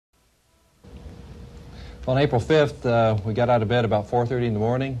On April 5th, we got out of bed about 4:30 in the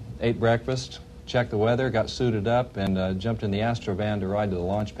morning, ate breakfast, checked the weather, got suited up, and jumped in the Astrovan to ride to the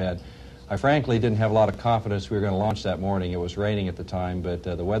launch pad. I frankly didn't have a lot of confidence we were going to launch that morning. It was raining at the time, but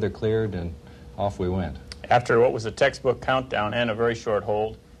the weather cleared, and off we went. After what was a textbook countdown and a very short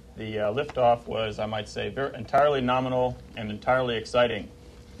hold, the liftoff was, I might say, entirely nominal and entirely exciting.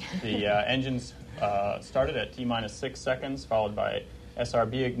 The engines started at T-minus 6 seconds, followed by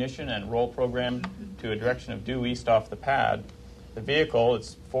SRB ignition and roll program to a direction of due east off the pad. The vehicle,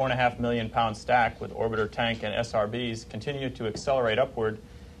 its 4.5 million pound stack with orbiter tank and SRBs, continued to accelerate upward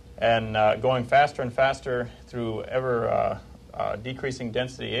and going faster and faster through ever decreasing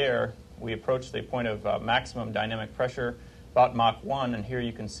density air. We approached the point of maximum dynamic pressure, about Mach 1, and here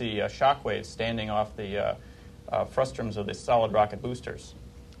you can see shock waves standing off the frustrums of the solid rocket boosters.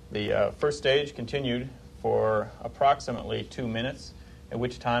 The first stage continued for approximately 2 minutes, at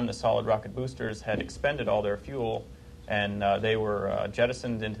which time the solid rocket boosters had expended all their fuel and they were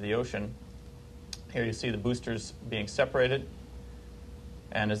jettisoned into the ocean. Here you see the boosters being separated,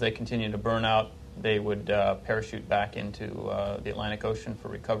 and as they continue to burn out, they would parachute back into the Atlantic Ocean for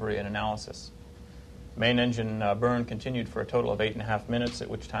recovery and analysis. Main engine burn continued for a total of 8.5 minutes, at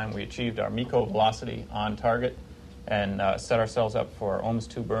which time we achieved our MECO velocity on target and set ourselves up for OMS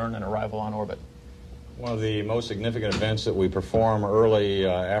 2 burn and arrival on orbit. One of the most significant events that we perform early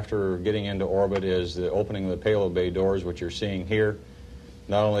after getting into orbit is the opening of the payload bay doors, which you're seeing here.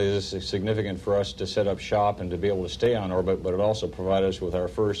 Not only is this significant for us to set up shop and to be able to stay on orbit, but it also provided us with our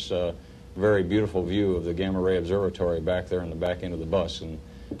first very beautiful view of the Gamma Ray Observatory back there in the back end of the bus, and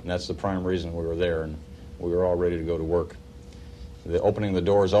that's the prime reason we were there, and we were all ready to go to work. The opening of the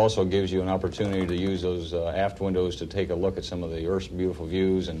doors also gives you an opportunity to use those aft windows to take a look at some of the Earth's beautiful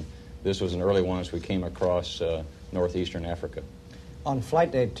views, and this was an early one as we came across northeastern Africa. On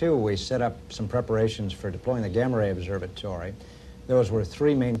Flight Day 2, we set up some preparations for deploying the Gamma Ray Observatory. Those were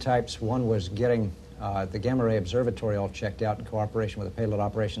three main types. One was getting the Gamma Ray Observatory all checked out in cooperation with the Payload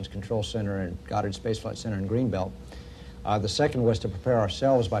Operations Control Center and Goddard Space Flight Center in Greenbelt. The second was to prepare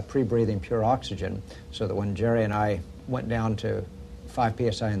ourselves by pre-breathing pure oxygen so that when Jerry and I went down to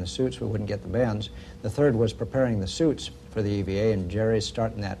 5 psi in the suits, we wouldn't get the bends. The third was preparing the suits for the EVA, and Jerry's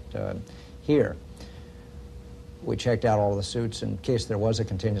starting that here. We checked out all the suits in case there was a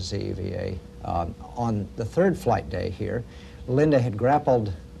contingency EVA. On the third flight day here, Linda had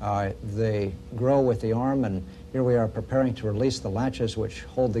grappled the GROW with the arm, and here we are preparing to release the latches which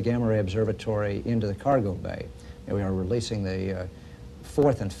hold the Gamma Ray Observatory into the cargo bay. And we are releasing the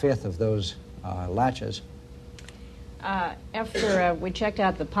fourth and fifth of those latches. After we checked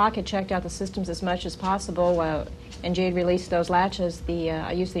out the pocket, checked out the systems as much as possible, and Jade released those latches,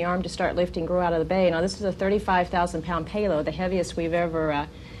 I used the arm to start lifting GROW out of the bay. Now, this is a 35,000-pound payload, the heaviest we've ever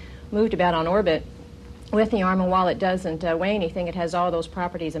moved about on orbit with the arm, and while it doesn't weigh anything, it has all those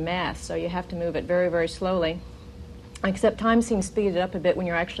properties of mass, so you have to move it very, very slowly, except time seems speeded up a bit when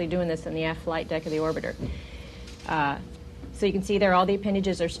you're actually doing this in the aft flight deck of the orbiter. So you can see there all the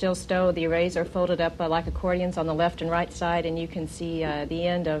appendages are still stowed. The arrays are folded up like accordions on the left and right side, and you can see the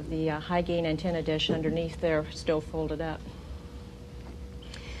end of the high-gain antenna dish underneath there still folded up.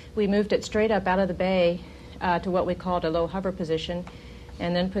 We moved it straight up out of the bay to what we called a low hover position,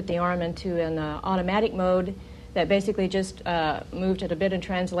 and then put the arm into an automatic mode that basically just moved it a bit in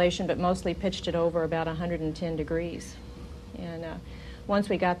translation, but mostly pitched it over about 110 degrees. And once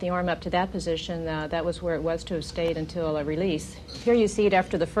we got the arm up to that position, that was where it was to have stayed until a release. Here you see it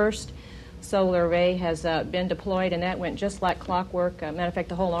after the first solar array has been deployed, and that went just like clockwork. Matter of fact,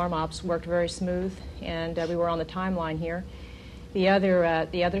 the whole arm ops worked very smooth, and we were on the timeline here. The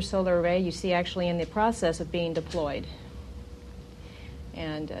other solar array you see actually in the process of being deployed.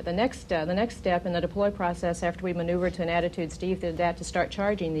 And the next step in the deploy process, after we maneuvered to an attitude Steve did that to start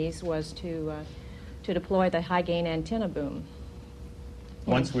charging these, was to deploy the high gain antenna boom.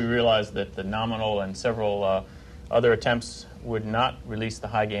 Once we realized that the nominal and several other attempts would not release the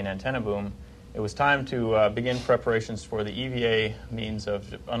high gain antenna boom, it was time to begin preparations for the EVA means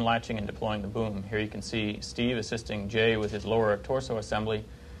of unlatching and deploying the boom. Here you can see Steve assisting Jay with his lower torso assembly,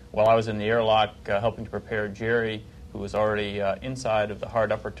 while I was in the airlock helping to prepare Jerry, who was already inside of the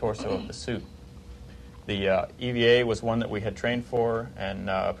hard upper torso of the suit. The EVA was one that we had trained for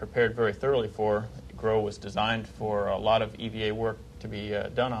and prepared very thoroughly for. GROW was designed for a lot of EVA work to be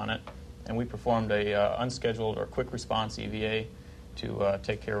done on it, and we performed a unscheduled or quick response EVA to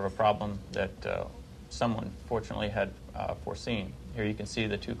take care of a problem that someone fortunately had foreseen. Here you can see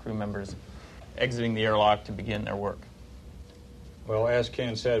the two crew members exiting the airlock to begin their work. Well, as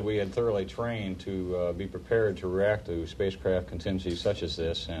Ken said, we had thoroughly trained to be prepared to react to spacecraft contingencies such as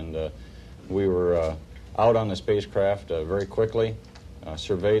this, and we were out on the spacecraft very quickly,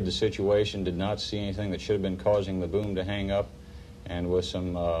 surveyed the situation, did not see anything that should have been causing the boom to hang up, and with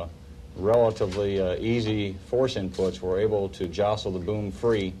some relatively easy force inputs were able to jostle the boom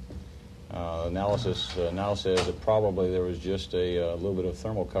free. Analysis now says that probably there was just a little bit of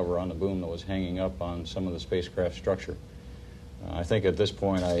thermal cover on the boom that was hanging up on some of the spacecraft structure. I think at this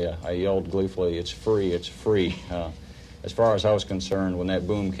point I yelled gleefully, "It's free, it's free." As far as I was concerned, when that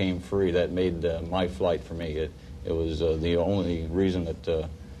boom came free, that made my flight for me. It was the only reason that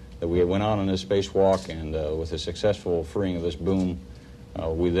we went on this spacewalk, and with the successful freeing of this boom,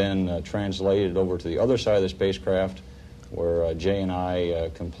 we then translated over to the other side of the spacecraft, where Jay and I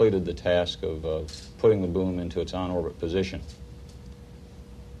completed the task of putting the boom into its on-orbit position.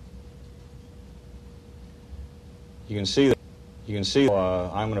 You can see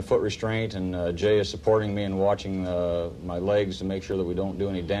I'm in a foot restraint, and Jay is supporting me and watching my legs to make sure that we don't do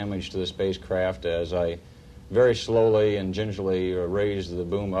any damage to the spacecraft as I very slowly and gingerly raised the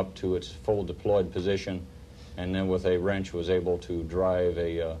boom up to its full deployed position, and then with a wrench was able to drive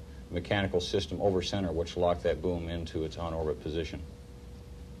a mechanical system over center which locked that boom into its on-orbit position.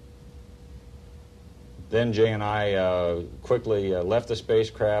 Then Jay and I quickly left the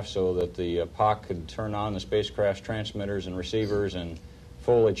spacecraft so that the POC could turn on the spacecraft's transmitters and receivers and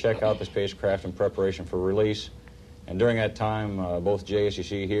fully check out the spacecraft in preparation for release. And during that time, both Jay, as you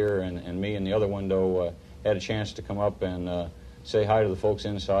see here, and me in the other window had a chance to come up and say hi to the folks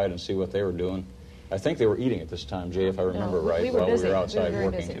inside and see what they were doing. I think they were eating at this time, Jay, if I remember right, we were while busy. we were outside we were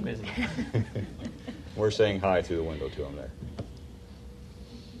working. Too busy. We're saying hi through the window to them there.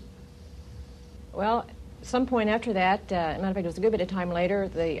 Well, some point after that, matter of fact, it was a good bit of time later,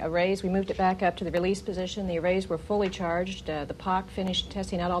 the arrays, we moved it back up to the release position. The arrays were fully charged. The POC finished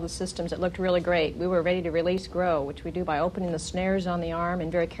testing out all the systems. It looked really great. We were ready to release GROW, which we do by opening the snares on the arm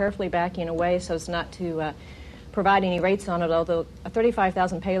and very carefully backing away so as not to provide any rates on it, although a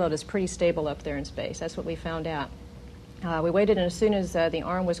 35,000 payload is pretty stable up there in space. That's what we found out. We waited, and as soon as the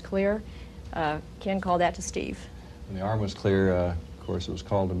arm was clear, Ken called that to Steve. When the arm was clear, of course, it was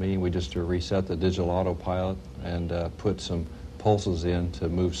called to me. We just reset the digital autopilot and put some pulses in to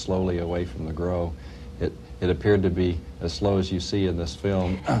move slowly away from the GROW. It appeared to be as slow as you see in this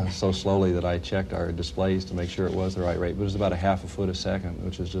film, so slowly that I checked our displays to make sure it was the right rate. But it was about a half a foot a second,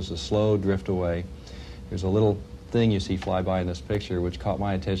 which is just a slow drift away. There's a little thing you see fly by in this picture which caught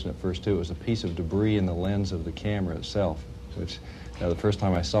my attention at first too. It was a piece of debris in the lens of the camera itself, which the first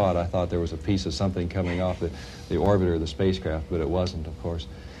time I saw it I thought there was a piece of something coming off the orbiter of the spacecraft, but it wasn't, of course.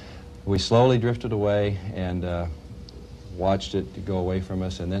 We slowly drifted away and watched it go away from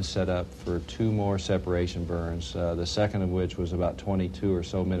us, and then set up for 2 more separation burns, the second of which was about 22 or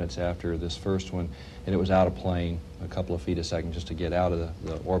so minutes after this first one, and it was out of plane a couple of feet a second just to get out of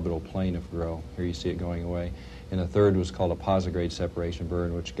the orbital plane of GROW. Here you see it going away. And the third was called a posigrade separation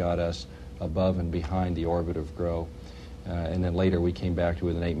burn, which got us above and behind the orbit of GROW. And then later we came back to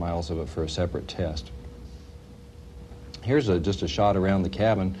within 8 miles of it for a separate test. Here's just a shot around the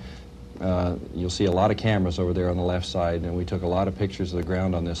cabin. You'll see a lot of cameras over there on the left side, and we took a lot of pictures of the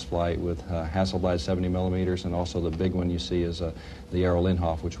ground on this flight with Hasselblad 70 millimeters, and also the big one you see is the Aero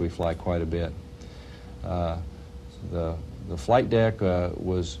Linhof, which we fly quite a bit. The flight deck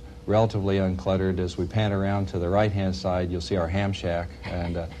was relatively uncluttered. As we pan around to the right-hand side, you'll see our ham shack,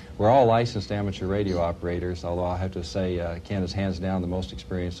 and we're all licensed amateur radio operators, although I have to say Ken is hands down the most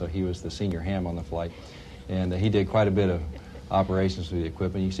experienced, so he was the senior ham on the flight, and he did quite a bit of operations with the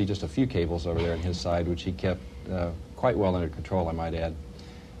equipment. You see just a few cables over there on his side, which he kept quite well under control, I might add.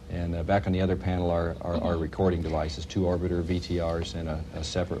 And back on the other panel are our recording devices, 2 orbiter VTRs and a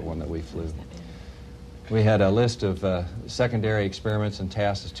separate one that we flew. We had a list of secondary experiments and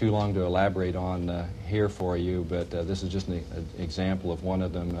tasks. It's too long to elaborate on here for you, but this is just an example of one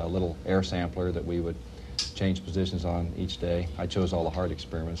of them, a little air sampler that we would change positions on each day. I chose all the hard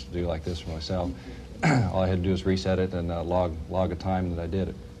experiments to do like this for myself. All I had to do was reset it and log a time that I did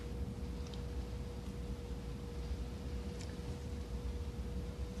it.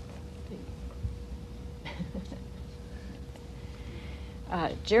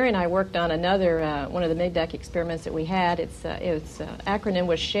 Jerry and I worked on another one of the mid-deck experiments that we had. Its acronym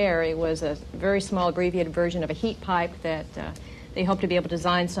was SHARE. It was a very small abbreviated version of a heat pipe that they hope to be able to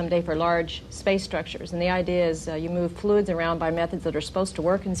design someday for large space structures. And the idea is you move fluids around by methods that are supposed to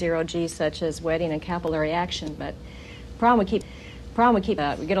work in zero-G, such as wetting and capillary action. But the problem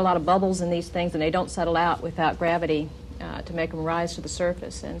we get a lot of bubbles in these things, and they don't settle out without gravity to make them rise to the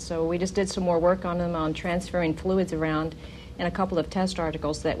surface. And so we just did some more work on them, on transferring fluids around, and a couple of test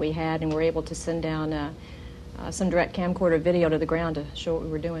articles that we had, and were able to send down some direct camcorder video to the ground to show what we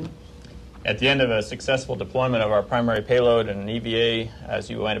were doing. At the end of a successful deployment of our primary payload and EVA, as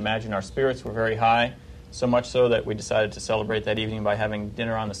you might imagine, our spirits were very high, so much so that we decided to celebrate that evening by having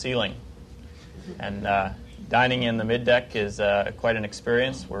dinner on the ceiling. And dining in the middeck is quite an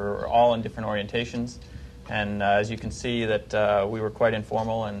experience. We're all in different orientations, and as you can see that we were quite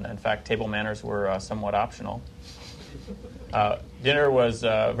informal, and in fact table manners were somewhat optional. Dinner was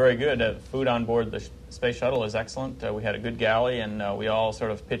very good. Food on board the Space Shuttle is excellent. We had a good galley, and we all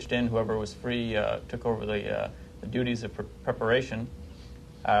sort of pitched in. Whoever was free took over the duties of preparation.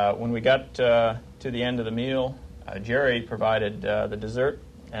 When we got to the end of the meal, Jerry provided the dessert,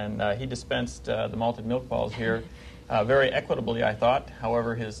 and he dispensed the malted milk balls here very equitably, I thought.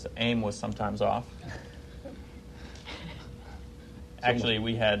 However, his aim was sometimes off. Actually,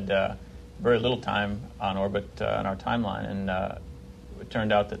 we had very little time on orbit on our timeline, and it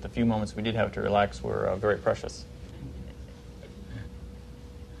turned out that the few moments we did have to relax were very precious.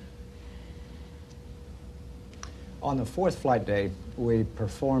 On the fourth flight day, we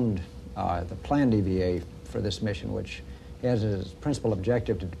performed the planned EVA for this mission, which has as its principal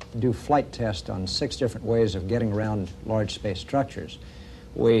objective to do flight tests on 6 different ways of getting around large space structures.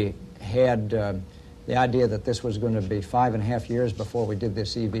 We had the idea that this was going to be 5.5 years before we did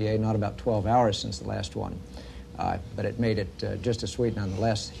this EVA, not about 12 hours since the last one. But it made it just as sweet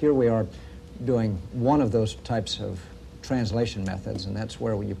nonetheless. Here we are doing one of those types of translation methods, and that's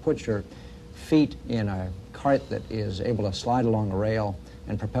where when you put your feet in a cart that is able to slide along a rail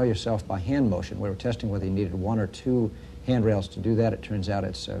and propel yourself by hand motion. We were testing whether you needed 1 or 2 handrails to do that. It turns out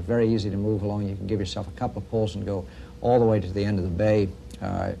it's very easy to move along. You can give yourself a couple of pulls and go all the way to the end of the bay.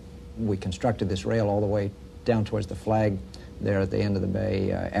 We constructed this rail all the way down towards the flag there at the end of the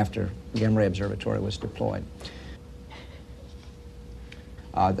bay after Gamma Ray Observatory was deployed.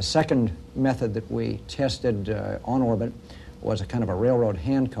 The second method that we tested on orbit was a kind of a railroad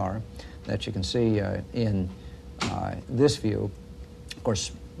handcar that you can see in this view. Of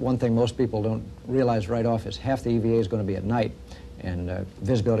course, one thing most people don't realize right off is half the EVA is going to be at night, and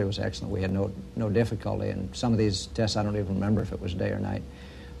visibility was excellent. We had no difficulty, and some of these tests I don't even remember if it was day or night.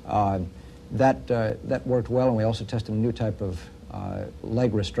 That worked well, and we also tested a new type of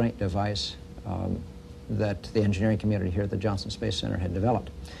leg restraint device that the engineering community here at the Johnson Space Center had developed.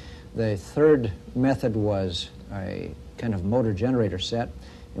 The third method was a kind of motor generator set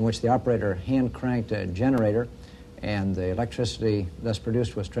in which the operator hand cranked a generator, and the electricity thus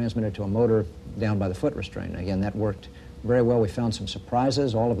produced was transmitted to a motor down by the foot restraint. Again, that worked very well. We found some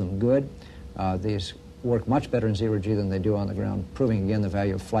surprises, all of them good. These work much better in zero-G than they do on the ground, proving again the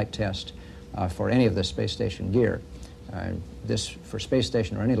value of flight test for any of the space station gear. This, for space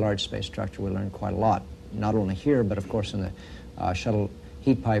station or any large space structure, we learned quite a lot, not only here, but of course in the shuttle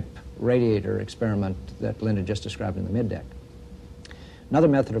heat pipe radiator experiment that Linda just described in the middeck. Another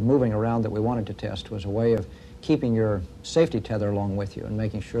method of moving around that we wanted to test was a way of keeping your safety tether along with you and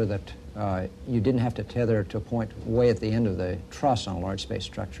making sure that you didn't have to tether to a point way at the end of the truss on a large space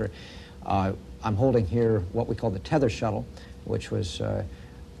structure. I'm holding here what we call the tether shuttle, which was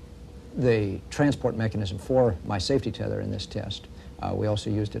the transport mechanism for my safety tether in this test. We also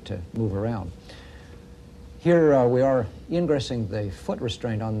used it to move around. Here we are ingressing the foot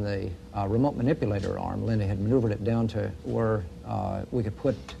restraint on the remote manipulator arm. Linda had maneuvered it down to where we could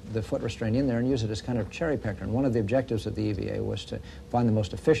put the foot restraint in there and use it as kind of cherry picker. And one of the objectives of the EVA was to find the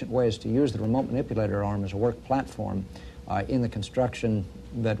most efficient ways to use the remote manipulator arm as a work platform in the construction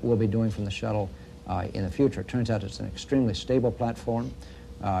that we'll be doing from the shuttle in the future. It turns out it's an extremely stable platform.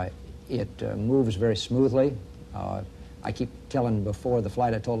 It moves very smoothly. I keep telling before the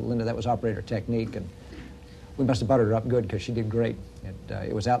flight, I told Linda that was operator technique, and we must have buttered her up good because she did great.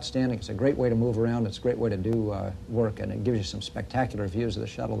 It was outstanding. It's a great way to move around. It's a great way to do work, and it gives you some spectacular views of the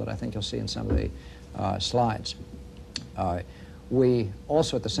shuttle that I think you'll see in some of the slides. We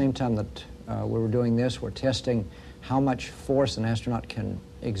also, at the same time that we were doing this, were testing how much force an astronaut can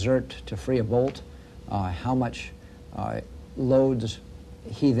exert to free a bolt, how much loads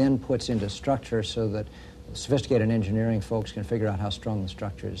he then puts into structure so that sophisticated engineering folks can figure out how strong the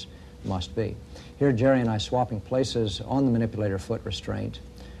structures must be. Here, Jerry and I swapping places on the manipulator foot restraint,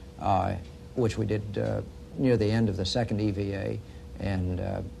 which we did near the end of the second EVA,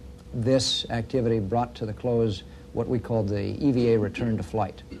 and this activity brought to the close what we called the EVA return to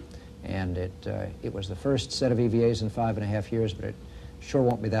flight. And it was the first set of EVAs in 5.5 years, but it sure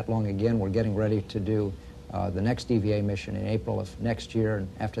won't be that long again. We're getting ready to do the next EVA mission in April of next year, and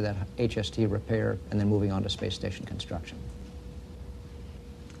after that HST repair, and then moving on to space station construction.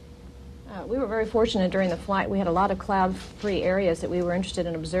 We were very fortunate during the flight. We had a lot of cloud-free areas that we were interested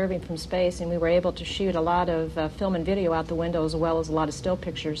in observing from space, and we were able to shoot a lot of film and video out the window as well as a lot of still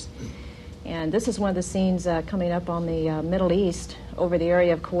pictures. And this is one of the scenes coming up on the Middle East over the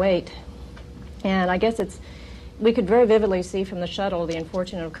area of Kuwait. And I guess we could very vividly see from the shuttle the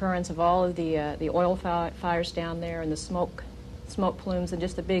unfortunate occurrence of all of the oil fires down there and the smoke plumes and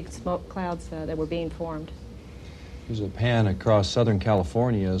just the big smoke clouds that were being formed. There's a pan across Southern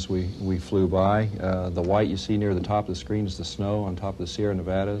California as we flew by. The white you see near the top of the screen is the snow on top of the Sierra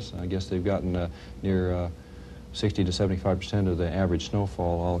Nevadas. I guess they've gotten near 60 to 75% of the average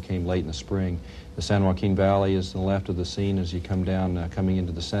snowfall all came late in the spring. The San Joaquin Valley is to the left of the scene as you come down, coming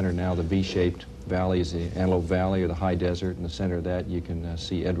into the center now. The V-shaped valley is the Antelope Valley or the high desert. In the center of that you can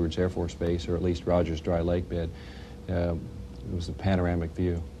see Edwards Air Force Base, or at least Rogers Dry Lake Bed. It was a panoramic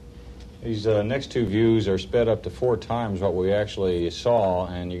view. These next two views are sped up to 4 times what we actually saw,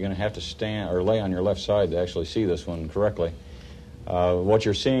 and you're going to have to stand or lay on your left side to actually see this one correctly. What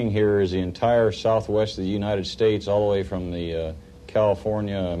you're seeing here is the entire southwest of the United States, all the way from the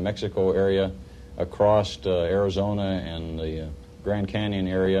California, Mexico area, across Arizona and the Grand Canyon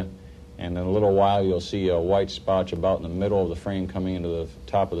area. And in a little while you'll see a white spot about in the middle of the frame coming into the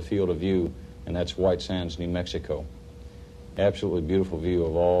top of the field of view, and that's White Sands, New Mexico. Absolutely beautiful view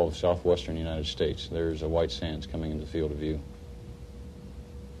of all of southwestern United States. There's a White Sands coming into the field of view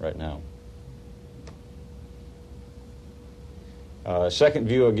right now. Second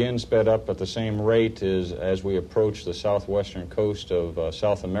view again sped up at the same rate as we approach the southwestern coast of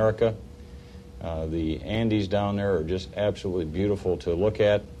South America. The Andes down there are just absolutely beautiful to look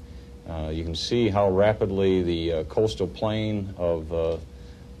at. You can see how rapidly the coastal plain of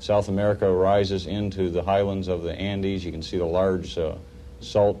South America rises into the highlands of the Andes. You can see the large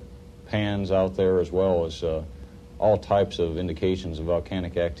salt pans out there, as well as all types of indications of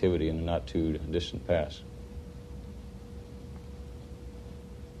volcanic activity in the not too distant past.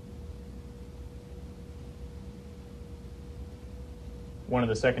 One of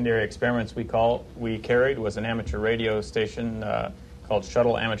the secondary experiments we carried was an amateur radio station called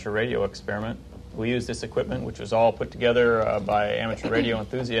Shuttle Amateur Radio Experiment. We used this equipment, which was all put together by amateur radio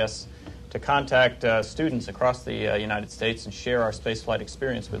enthusiasts, to contact students across the United States and share our spaceflight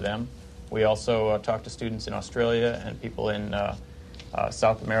experience with them. We also talked to students in Australia and people in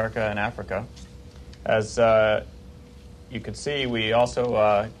South America and Africa. As you can see, we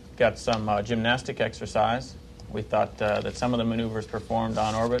also got some gymnastic exercise. We thought that some of the maneuvers performed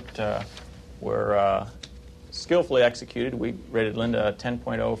on orbit were skillfully executed. We rated Linda a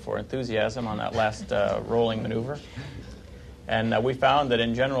 10.0 for enthusiasm on that last rolling maneuver. And we found that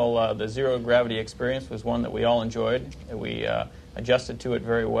in general, the zero gravity experience was one that we all enjoyed. We adjusted to it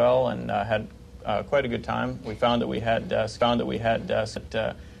very well and had quite a good time. We found that we had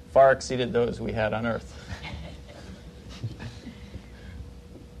that far exceeded those we had on Earth.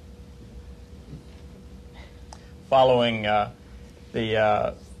 Following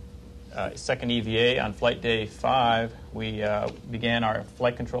the second EVA on flight day 5, we began our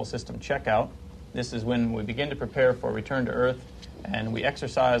flight control system checkout. This is when we begin to prepare for return to Earth, and we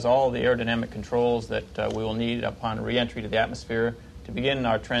exercise all the aerodynamic controls that we will need upon re-entry to the atmosphere to begin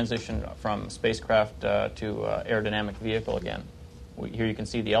our transition from spacecraft to aerodynamic vehicle again. Here you can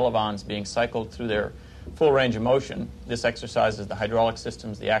see the elevons being cycled through their full range of motion. This exercises the hydraulic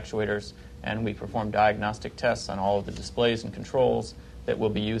systems, the actuators, and we perform diagnostic tests on all of the displays and controls that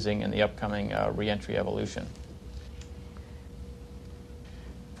we'll be using in the upcoming re-entry evolution.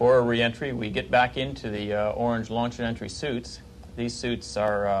 For re-entry, we get back into the orange launch and entry suits. These suits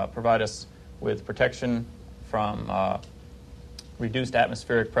provide us with protection from reduced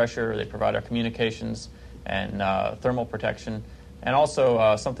atmospheric pressure. They provide our communications and thermal protection. And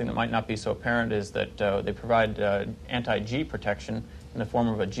also something that might not be so apparent is that they provide anti-G protection in the form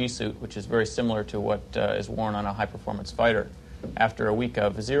of a G-suit, which is very similar to what is worn on a high-performance fighter. After a week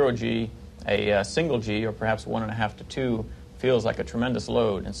of 0 G, a single G, or perhaps 1.5 to 2, feels like a tremendous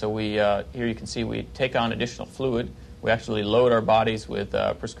load. And so we, here you can see we take on additional fluid. We actually load our bodies with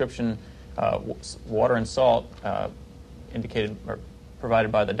prescription water and salt indicated or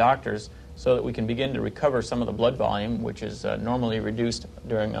provided by the doctors, so that we can begin to recover some of the blood volume, which is normally reduced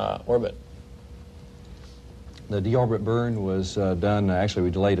during orbit. The deorbit burn was done, actually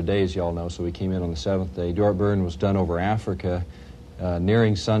we delayed a day, as you all know, so we came in on the 7th day. Deorbit burn was done over Africa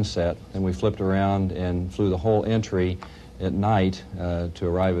nearing sunset, and we flipped around and flew the whole entry at night to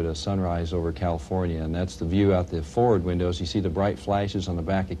arrive at a sunrise over California. And that's the view out the forward windows. You see the bright flashes on the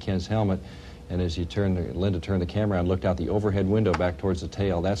back of Ken's helmet, and as you Linda turned the camera and looked out the overhead window back towards the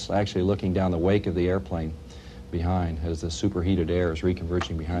tail, that's actually looking down the wake of the airplane behind as the superheated air is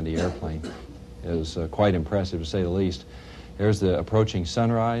reconverging behind the airplane. It was quite impressive, to say the least. There's the approaching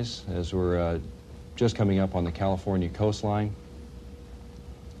sunrise as we're just coming up on the California coastline.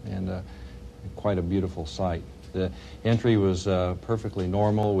 And quite a beautiful sight. The entry was perfectly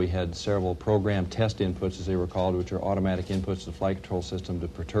normal. We had several program test inputs, as they were called, which are automatic inputs to the flight control system to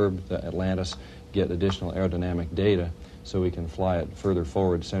perturb the Atlantis, get additional aerodynamic data so we can fly it further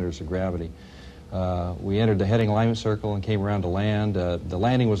forward, centers of gravity. We entered the heading alignment circle and came around to land. The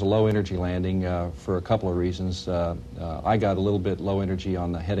landing was a low-energy landing for a couple of reasons. I got a little bit low energy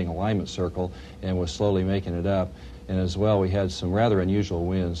on the heading alignment circle and was slowly making it up. And as well, we had some rather unusual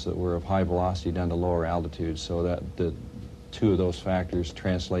winds that were of high velocity down to lower altitudes, so that the two of those factors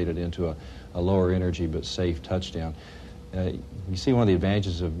translated into a lower energy but safe touchdown. You see one of the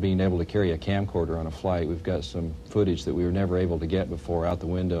advantages of being able to carry a camcorder on a flight. We've got some footage that we were never able to get before out the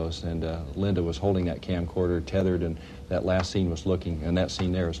windows, and Linda was holding that camcorder tethered, and that last scene was looking, and that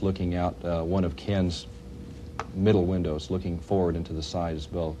scene there is looking out one of Ken's middle windows, looking forward into the side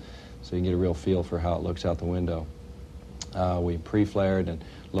as well. So you can get a real feel for how it looks out the window. We pre-flared and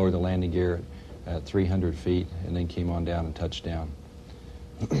lowered the landing gear at 300 feet and then came on down and touched down.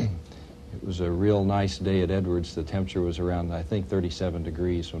 It was a real nice day at Edwards. The temperature was around, I think, 37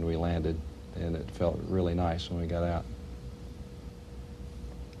 degrees when we landed, and it felt really nice when we got out.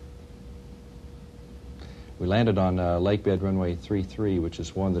 We landed on Lake Bed Runway 33, which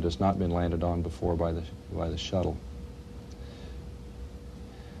is one that has not been landed on before by the shuttle.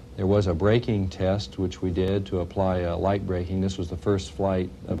 There was a braking test, which we did to apply light braking. This was the first flight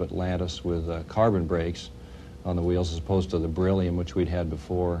of Atlantis with carbon brakes on the wheels as opposed to the beryllium, which we'd had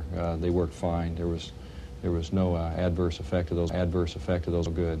before. They worked fine. There was no adverse effect of those.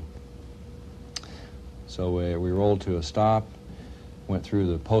 Were good. So we rolled to a stop, went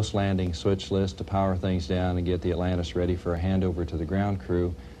through the post-landing switch list to power things down and get the Atlantis ready for a handover to the ground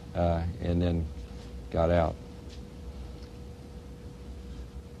crew, and then got out.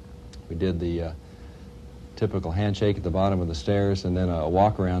 We did the typical handshake at the bottom of the stairs and then a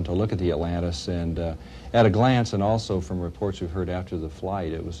walk around to look at the Atlantis, and at a glance, and also from reports we've heard after the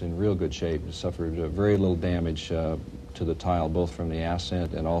flight, it was in real good shape. It suffered very little damage to the tile, both from the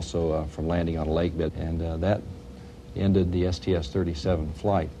ascent and also from landing on a lake bed, and that ended the STS-37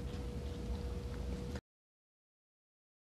 flight.